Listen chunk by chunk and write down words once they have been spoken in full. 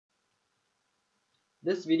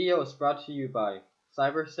This video is brought to you by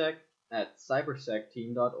Cybersec at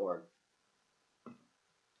cybersecteam.org.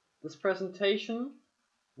 This presentation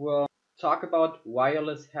will talk about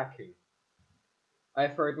wireless hacking.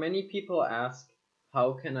 I've heard many people ask,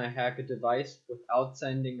 how can I hack a device without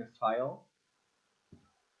sending a file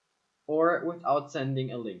or without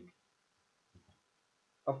sending a link?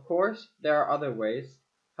 Of course, there are other ways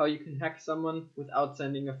how you can hack someone without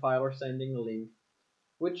sending a file or sending a link,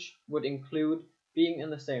 which would include being in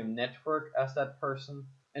the same network as that person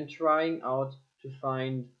and trying out to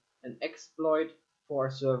find an exploit for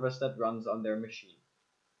a service that runs on their machine.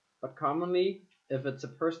 But commonly, if it's a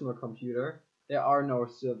personal computer, there are no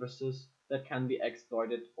services that can be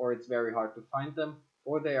exploited, or it's very hard to find them,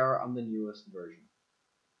 or they are on the newest version.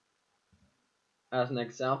 As an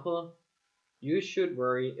example, you should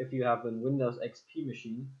worry if you have a Windows XP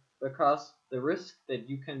machine, because the risk that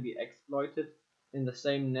you can be exploited in the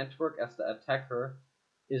same network as the attacker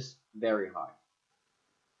is very high.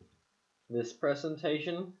 This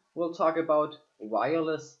presentation will talk about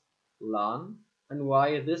wireless LAN and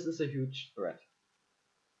why this is a huge threat.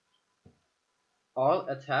 All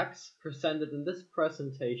attacks presented in this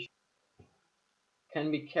presentation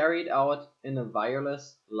can be carried out in a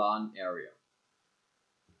wireless LAN area.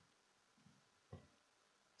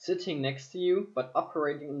 Sitting next to you but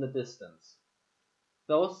operating in the distance.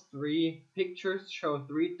 Those three pictures show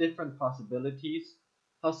three different possibilities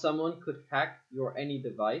how someone could hack your any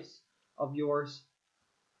device of yours,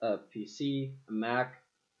 a PC, a Mac,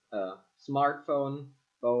 a smartphone,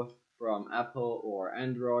 both from Apple or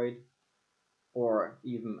Android, or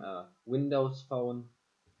even a Windows phone,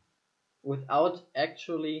 without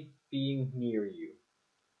actually being near you.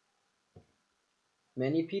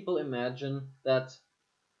 Many people imagine that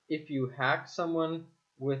if you hack someone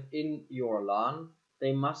within your LAN,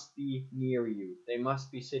 they must be near you. They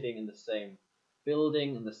must be sitting in the same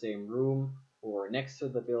building, in the same room, or next to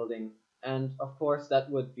the building, and of course that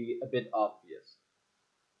would be a bit obvious.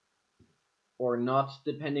 Or not,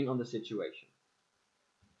 depending on the situation.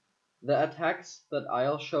 The attacks that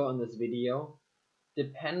I'll show in this video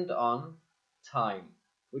depend on time,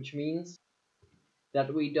 which means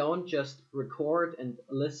that we don't just record and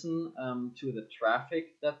listen to the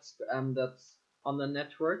traffic that's on the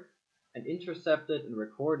network and intercept it and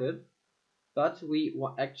record it, but we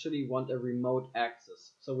actually want a remote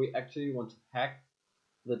access. So we actually want to hack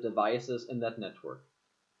the devices in that network.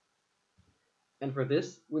 And for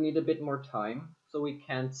this, we need a bit more time, so we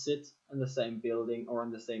can't sit in the same building or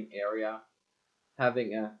in the same area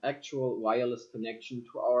having an actual wireless connection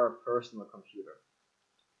to our personal computer.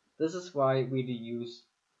 This is why we use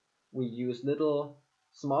little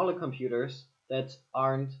smaller computers that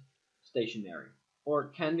aren't stationary, or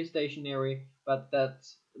can be stationary but that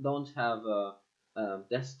don't have a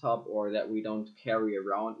desktop, or that we don't carry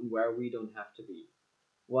around and where we don't have to be.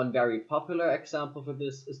 One very popular example for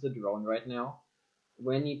this is the drone right now.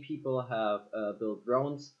 Many people have built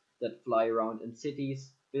drones that fly around in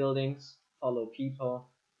cities, buildings, follow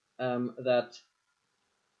people, that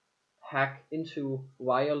hack into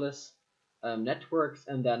wireless networks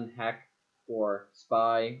and then hack or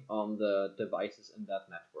spy on the devices in that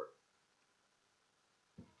network.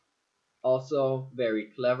 Also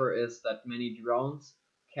very clever is that many drones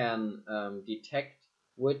can detect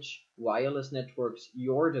which wireless networks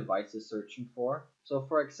your device is searching for. So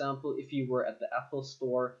for example, if you were at the Apple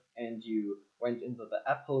store and you went into the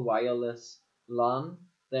Apple wireless LAN,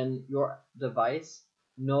 then your device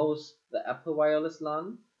knows the Apple wireless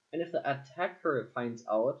LAN, and if the attacker finds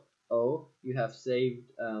out, oh, you have saved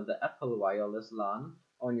the Apple wireless LAN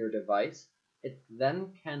on your device, it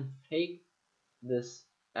then can fake this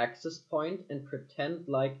access point and pretend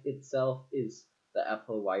like itself is the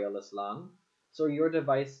Apple wireless LAN. So your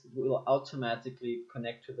device will automatically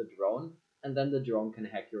connect to the drone, and then the drone can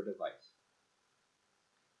hack your device.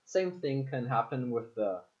 Same thing can happen with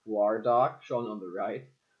the War Dog shown on the right,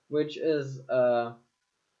 which is a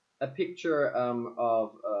picture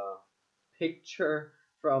of a picture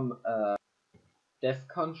from a DEF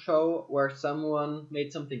CON show where someone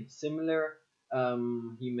made something similar.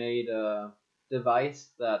 He made a device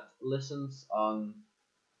that listens on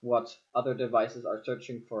what other devices are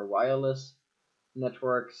searching for wireless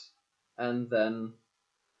networks, and then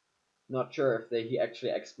not sure if he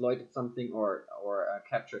actually exploited something or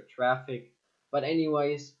captured traffic, but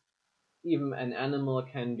anyways, even an animal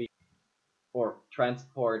can be or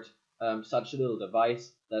transport such a little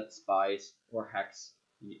device that spies or hacks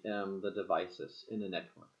the devices in the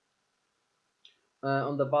network.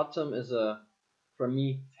 On the bottom is a, for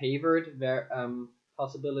me, favored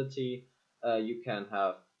possibility. You can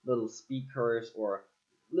have little speakers or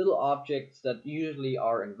little objects that usually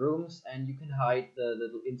are in rooms, and you can hide the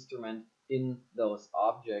little instrument in those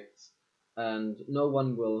objects, and no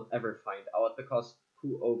one will ever find out because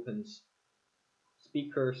who opens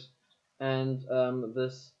speakers? And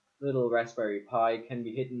this little Raspberry Pi can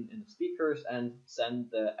be hidden in speakers and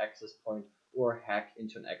send the access point or hack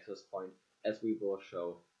into an access point, as we will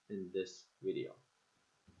show in this video.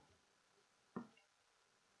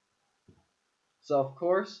 So of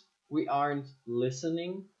course, we aren't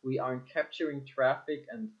listening, we aren't capturing traffic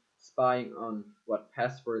and spying on what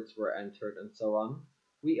passwords were entered and so on.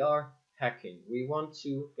 We are hacking. We want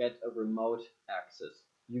to get a remote access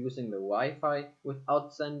using the Wi-Fi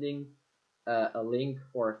without sending a link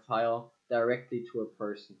or a file directly to a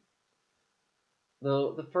person.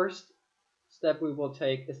 The first step we will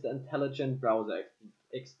take is the intelligent browser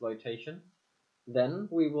exploitation. Then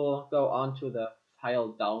we will go on to the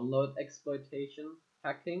file download exploitation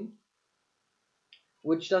hacking,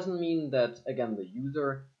 which doesn't mean that, again, the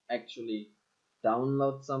user actually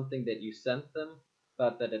downloads something that you sent them,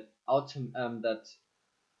 but that I'll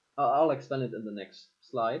explain it in the next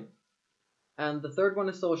slide. And the third one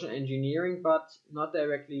is social engineering, but not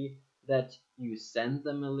directly that you send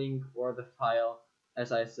them a link or the file,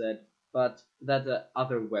 as I said, but that the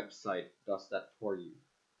other website does that for you,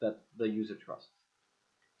 that the user trusts.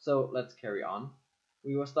 So let's carry on.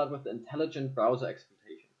 We will start with the intelligent browser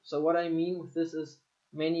exploitation. So what I mean with this is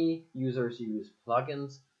many users use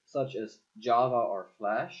plugins such as Java or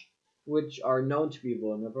Flash, which are known to be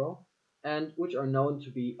vulnerable and which are known to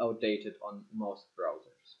be outdated on most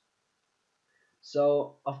browsers.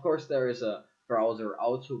 So of course there is a browser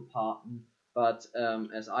auto pattern, but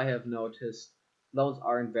as I have noticed, those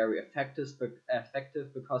aren't very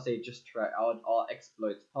effective because they just try out all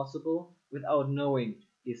exploits possible without knowing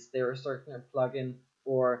is there a certain plugin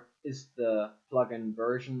or is the plugin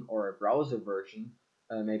version or a browser version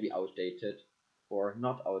maybe outdated or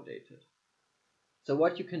not outdated. So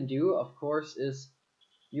what you can do, of course, is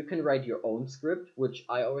you can write your own script, which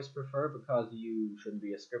I always prefer because you shouldn't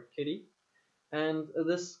be a script kiddie. And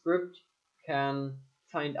this script can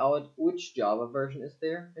find out which Java version is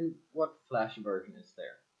there and what Flash version is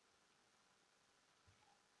there.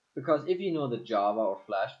 Because if you know the Java or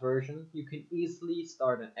Flash version, you can easily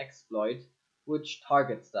start an exploit which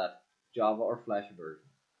targets that Java or Flash version.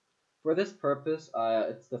 For this purpose,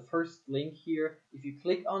 it's the first link here. If you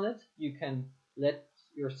click on it, you can let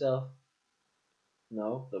yourself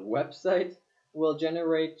know the website will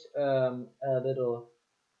generate a little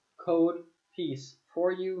code piece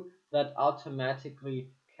for you that automatically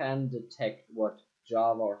can detect what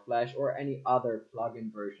Java or Flash or any other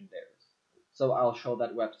plugin version there is. So I'll show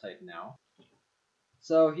that website now.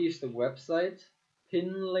 So here's the website,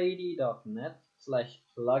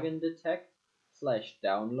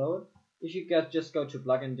 pinlady.net/plugin-detect/download. If you just go to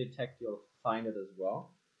plugin detect, you'll find it as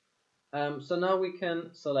well. So now we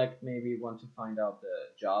can select, maybe want to find out the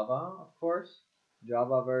Java, of course,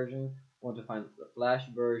 Java version, want to find the Flash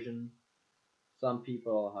version. Some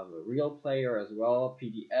people have a real player as well.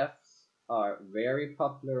 PDFs are very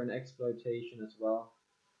popular in exploitation as well.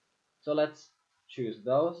 So let's choose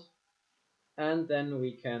those. And then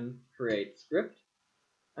we can create script.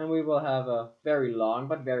 And we will have a very long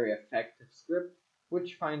but very effective script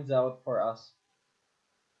which finds out for us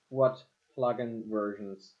what plugin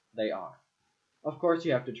versions they are. Of course,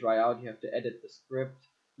 you have to try out, you have to edit the script,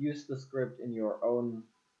 use the script in your own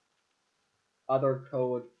other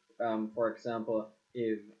code. For example,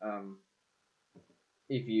 if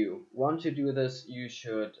you want to do this, you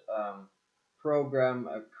should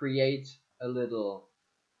create a little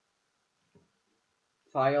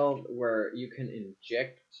file where you can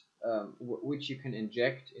inject, which you can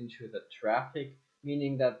inject into the traffic,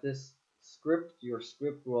 meaning that this script, your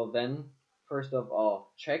script will then first of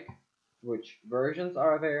all check which versions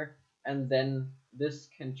are there, and then this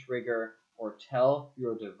can trigger or tell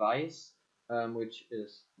your device, which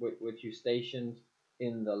you stationed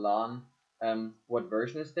in the LAN, what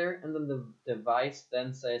version is there, and then the device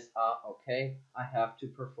then says, okay, I have to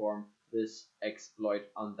perform this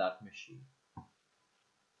exploit on that machine.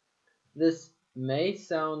 This may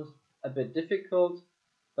sound a bit difficult,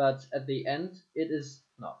 but at the end it is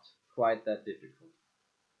not quite that difficult.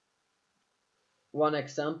 One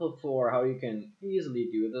example for how you can easily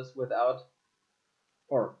do this without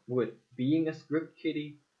or with being a script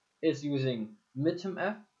kiddie is using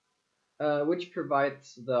MitimF, which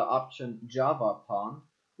provides the option JavaPawn,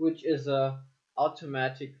 which is an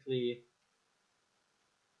automatic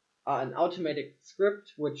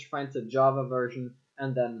script which finds a Java version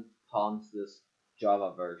and then pawns this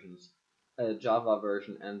Java version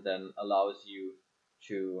and then allows you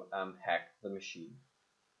to hack the machine.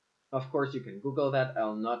 Of course, you can Google that.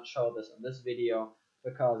 I'll not show this in this video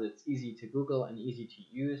because it's easy to Google and easy to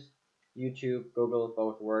use. YouTube, Google,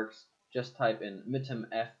 both works. Just type in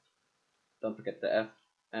mitimf, don't forget the F,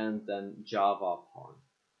 and then Java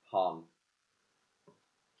Palm.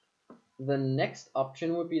 The next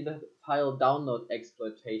option would be the file download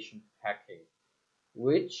exploitation hacking,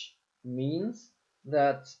 which means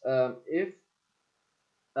that if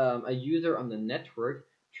a user on the network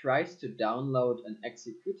tries to download an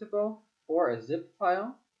executable or a zip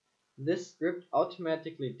file, this script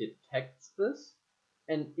automatically detects this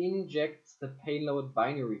and injects the payload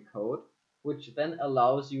binary code, which then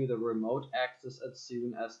allows you the remote access as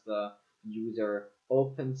soon as the user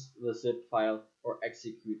opens the zip file or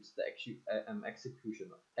executes the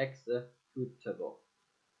executable.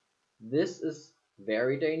 This is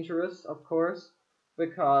very dangerous, of course,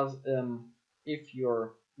 because if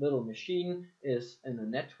your little machine is in a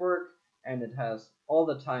network and it has all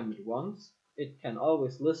the time it wants, it can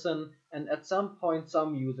always listen, and at some point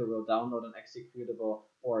some user will download an executable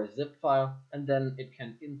or a zip file, and then it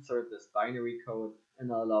can insert this binary code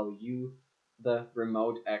and allow you the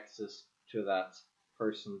remote access to that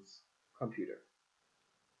person's computer.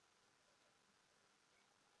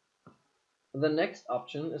 The next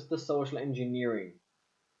option is the social engineering,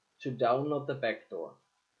 to download the backdoor.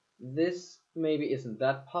 This maybe isn't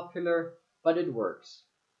that popular, but it works.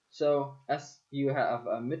 So as you have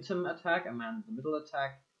a mitim attack, a man-in-the-middle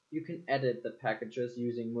attack, you can edit the packages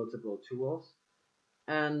using multiple tools,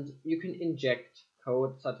 and you can inject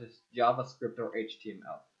code such as JavaScript or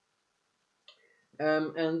HTML.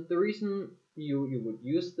 And the reason you would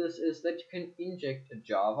use this is that you can inject a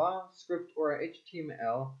JavaScript or a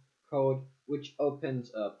HTML code which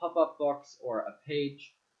opens a pop-up box or a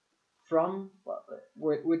page from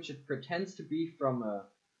which it pretends to be from a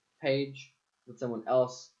page that someone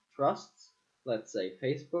else trusts, let's say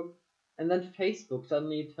Facebook, and then Facebook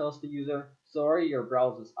suddenly tells the user, sorry, your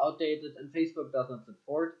browser is outdated, and Facebook doesn't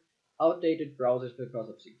support outdated browsers because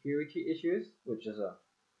of security issues, which is a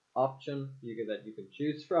option that you can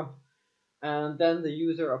choose from. And then the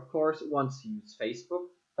user, of course, wants to use Facebook,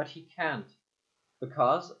 but he can't,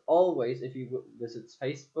 because always if you visits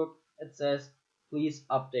Facebook, it says please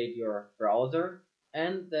update your browser,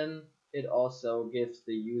 and then it also gives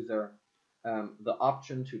the user the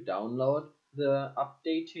option to download the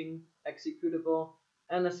updating executable,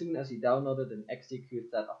 and as soon as you download it and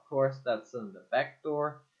execute that, of course that's in the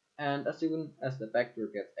backdoor, and as soon as the backdoor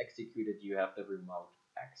gets executed you have the remote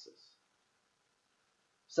access.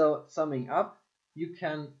 So summing up, you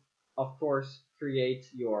can of course create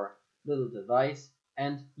your little device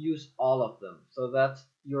and use all of them, so that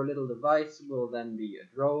your little device will then be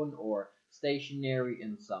a drone or stationary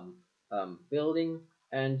in some building,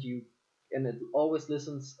 and it always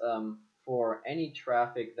listens for any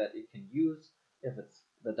traffic that it can use, if it's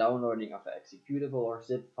the downloading of an executable or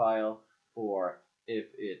zip file, or if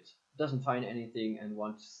it doesn't find anything and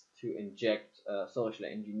wants to inject a social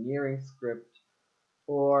engineering script,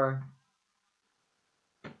 or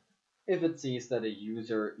if it sees that a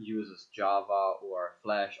user uses Java or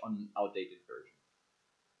Flash on an outdated version.